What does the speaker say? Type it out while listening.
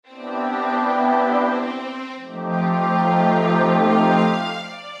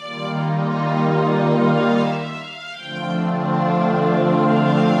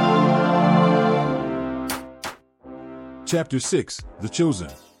Chapter 6, The Chosen.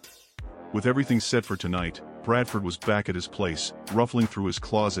 With everything set for tonight, Bradford was back at his place, ruffling through his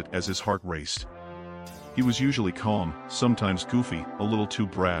closet as his heart raced. He was usually calm, sometimes goofy, a little too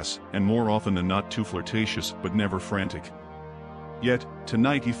brass, and more often than not too flirtatious but never frantic. Yet,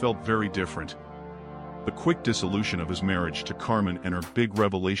 tonight he felt very different. The quick dissolution of his marriage to Carmen and her big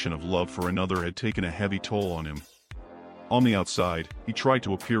revelation of love for another had taken a heavy toll on him. On the outside, he tried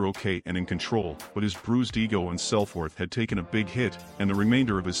to appear okay and in control, but his bruised ego and self-worth had taken a big hit, and the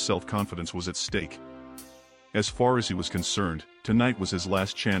remainder of his self-confidence was at stake. As far as he was concerned, tonight was his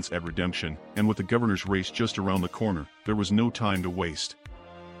last chance at redemption, and with the governor's race just around the corner, there was no time to waste.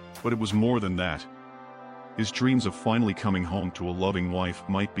 But it was more than that. His dreams of finally coming home to a loving wife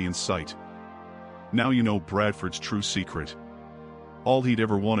might be in sight. Now you know Bradford's true secret. All he'd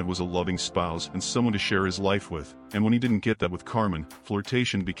ever wanted was a loving spouse and someone to share his life with, and when he didn't get that with Carmen,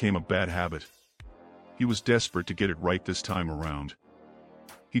 flirtation became a bad habit. He was desperate to get it right this time around.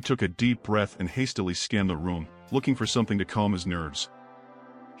 He took a deep breath and hastily scanned the room, looking for something to calm his nerves.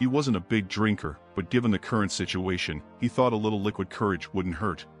 He wasn't a big drinker, but given the current situation, he thought a little liquid courage wouldn't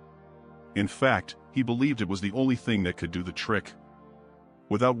hurt. In fact, he believed it was the only thing that could do the trick.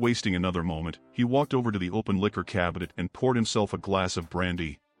 Without wasting another moment, he walked over to the open liquor cabinet and poured himself a glass of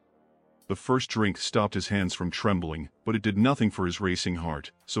brandy. The first drink stopped his hands from trembling, but it did nothing for his racing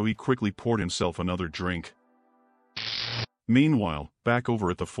heart, so he quickly poured himself another drink. Meanwhile, back over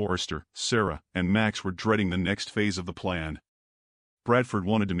at the Forrester, Sarah and Max were dreading the next phase of the plan. Bradford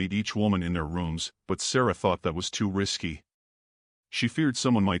wanted to meet each woman in their rooms, but Sarah thought that was too risky. She feared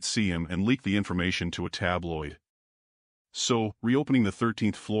someone might see him and leak the information to a tabloid. So, reopening the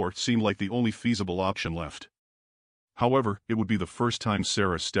 13th floor seemed like the only feasible option left. However, it would be the first time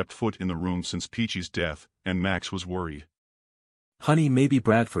Sarah stepped foot in the room since Peachy's death, and Max was worried. Honey, maybe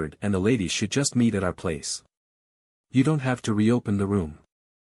Bradford and the ladies should just meet at our place. You don't have to reopen the room.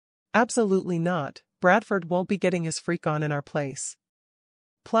 Absolutely not. Bradford won't be getting his freak on in our place.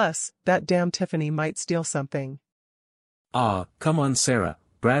 Plus, that damn Tiffany might steal something. Ah, come on Sarah,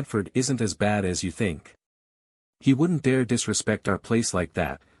 Bradford isn't as bad as you think. He wouldn't dare disrespect our place like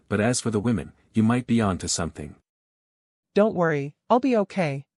that, but as for the women, you might be onto something. Don't worry, I'll be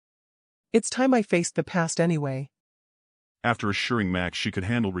okay. It's time I faced the past anyway. After assuring Max she could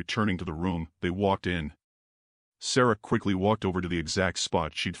handle returning to the room, they walked in. Sarah quickly walked over to the exact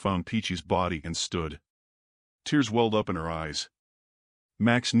spot she'd found Peachy's body and stood. Tears welled up in her eyes.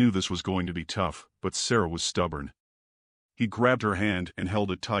 Max knew this was going to be tough, but Sarah was stubborn. He grabbed her hand and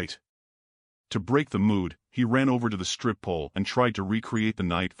held it tight. To break the mood, he ran over to the strip pole and tried to recreate the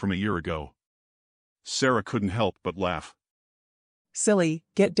night from a year ago. Sarah couldn't help but laugh. Silly,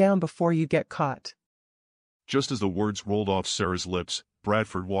 get down before you get caught. Just as the words rolled off Sarah's lips,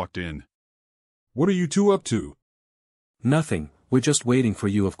 Bradford walked in. What are you two up to? Nothing, we're just waiting for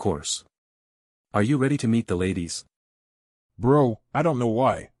you of course. Are you ready to meet the ladies? Bro, I don't know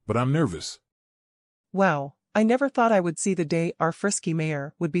why, but I'm nervous. Wow, I never thought I would see the day our frisky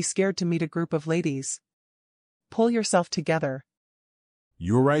mayor would be scared to meet a group of ladies. Pull yourself together.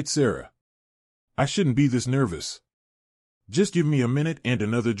 You're right, Sarah. I shouldn't be this nervous. Just give me a minute and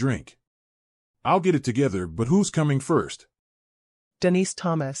another drink. I'll get it together, but who's coming first? Denise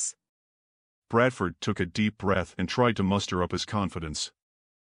Thomas. Bradford took a deep breath and tried to muster up his confidence.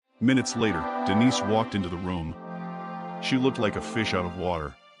 Minutes later, Denise walked into the room. She looked like a fish out of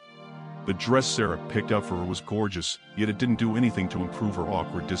water. The dress Sarah picked out for her was gorgeous, yet it didn't do anything to improve her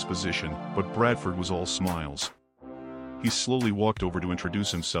awkward disposition, but Bradford was all smiles. He slowly walked over to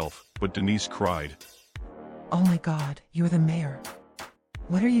introduce himself, but Denise cried. Oh my God, you're the mayor.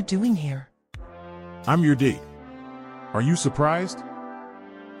 What are you doing here? I'm your date. Are you surprised?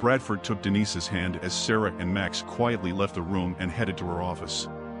 Bradford took Denise's hand as Sarah and Max quietly left the room and headed to her office.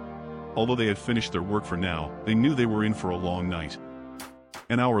 Although they had finished their work for now, they knew they were in for a long night.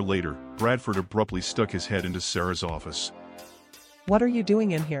 An hour later, Bradford abruptly stuck his head into Sarah's office. What are you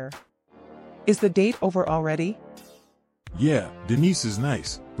doing in here? Is the date over already? Yeah, Denise is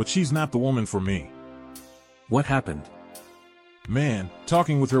nice, but she's not the woman for me. What happened? Man,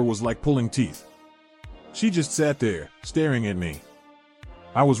 talking with her was like pulling teeth. She just sat there, staring at me.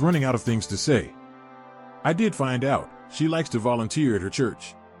 I was running out of things to say. I did find out, she likes to volunteer at her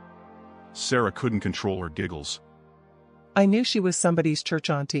church. Sarah couldn't control her giggles. I knew she was somebody's church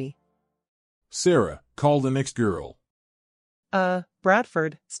auntie. Sarah, call the next girl.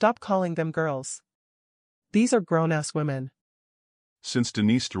 Bradford, stop calling them girls. These are grown-ass women. Since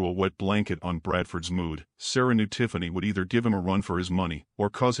Denise threw a wet blanket on Bradford's mood, Sarah knew Tiffany would either give him a run for his money or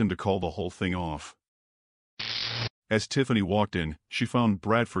cause him to call the whole thing off. As Tiffany walked in, she found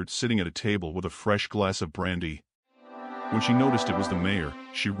Bradford sitting at a table with a fresh glass of brandy. When she noticed it was the mayor,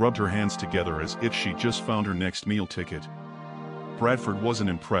 she rubbed her hands together as if she just found her next meal ticket. Bradford wasn't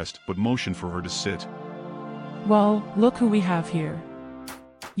impressed but motioned for her to sit. Well, look who we have here.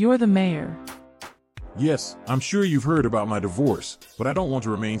 You're the mayor. Yes, I'm sure you've heard about my divorce, but I don't want to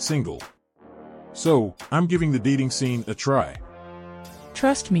remain single. So, I'm giving the dating scene a try.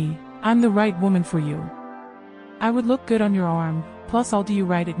 Trust me, I'm the right woman for you. I would look good on your arm, plus I'll do you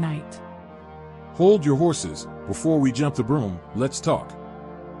right at night. Hold your horses. Before we jump the broom, let's talk.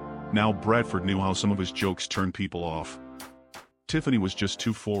 Now Bradford knew how some of his jokes turned people off. Tiffany was just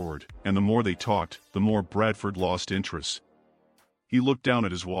too forward, and the more they talked, the more Bradford lost interest. He looked down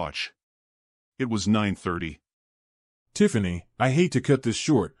at his watch. It was 9:30. Tiffany, I hate to cut this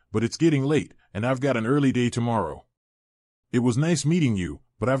short, but it's getting late, and I've got an early day tomorrow. It was nice meeting you,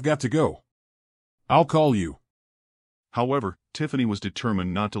 but I've got to go. I'll call you. However, Tiffany was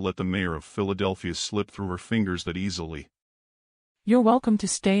determined not to let the mayor of Philadelphia slip through her fingers that easily. You're welcome to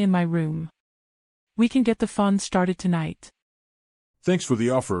stay in my room. We can get the fun started tonight. Thanks for the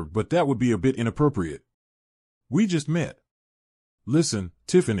offer, but that would be a bit inappropriate. We just met. Listen,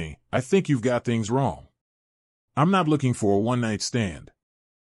 Tiffany, I think you've got things wrong. I'm not looking for a one-night stand.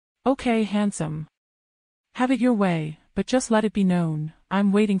 Okay, handsome. Have it your way, but just let it be known,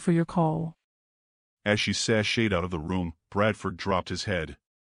 I'm waiting for your call. As she sashayed out of the room, Bradford dropped his head.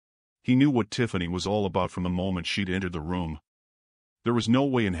 He knew what Tiffany was all about from the moment she'd entered the room. There was no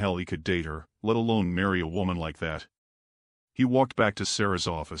way in hell he could date her, let alone marry a woman like that. He walked back to Sarah's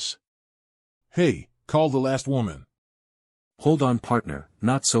office. Hey, call the last woman. Hold on, partner,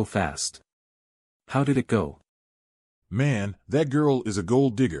 not so fast. How did it go? Man, that girl is a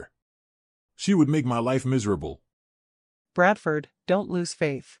gold digger. She would make my life miserable. Bradford, don't lose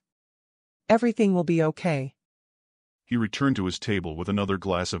faith. Everything will be okay. He returned to his table with another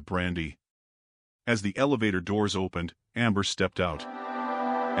glass of brandy. As the elevator doors opened, Amber stepped out.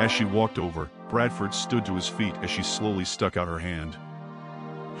 As she walked over, Bradford stood to his feet as she slowly stuck out her hand.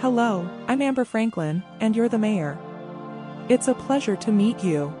 Hello, I'm Amber Franklin, and you're the mayor. It's a pleasure to meet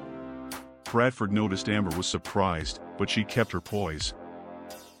you. Bradford noticed Amber was surprised, but she kept her poise.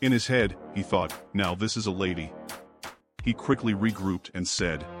 In his head, he thought, now this is a lady. He quickly regrouped and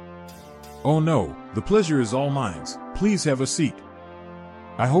said, Oh no, the pleasure is all mine. Please have a seat.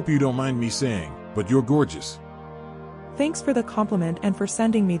 I hope you don't mind me saying, but you're gorgeous. Thanks for the compliment and for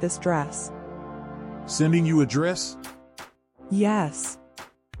sending me this dress. Sending you a dress? Yes.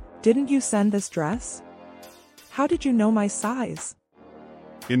 Didn't you send this dress? How did you know my size?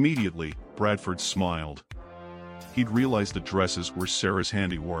 Immediately, Bradford smiled. He'd realized the dresses were Sarah's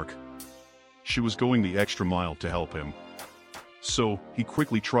handiwork. She was going the extra mile to help him. So, he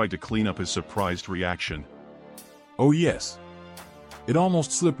quickly tried to clean up his surprised reaction. Oh yes. It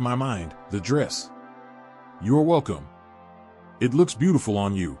almost slipped my mind, the dress. You're welcome. It looks beautiful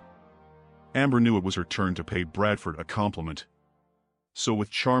on you. Amber knew it was her turn to pay Bradford a compliment. So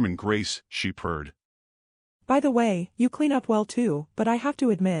with charm and grace, she purred. By the way, you clean up well too, but I have to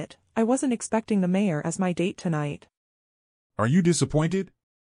admit, I wasn't expecting the mayor as my date tonight. Are you disappointed?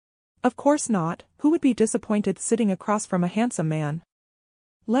 Of course not, who would be disappointed sitting across from a handsome man?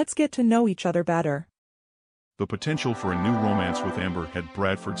 Let's get to know each other better. The potential for a new romance with Amber had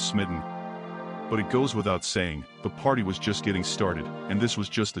Bradford smitten. But it goes without saying, the party was just getting started, and this was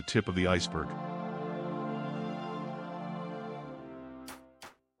just the tip of the iceberg.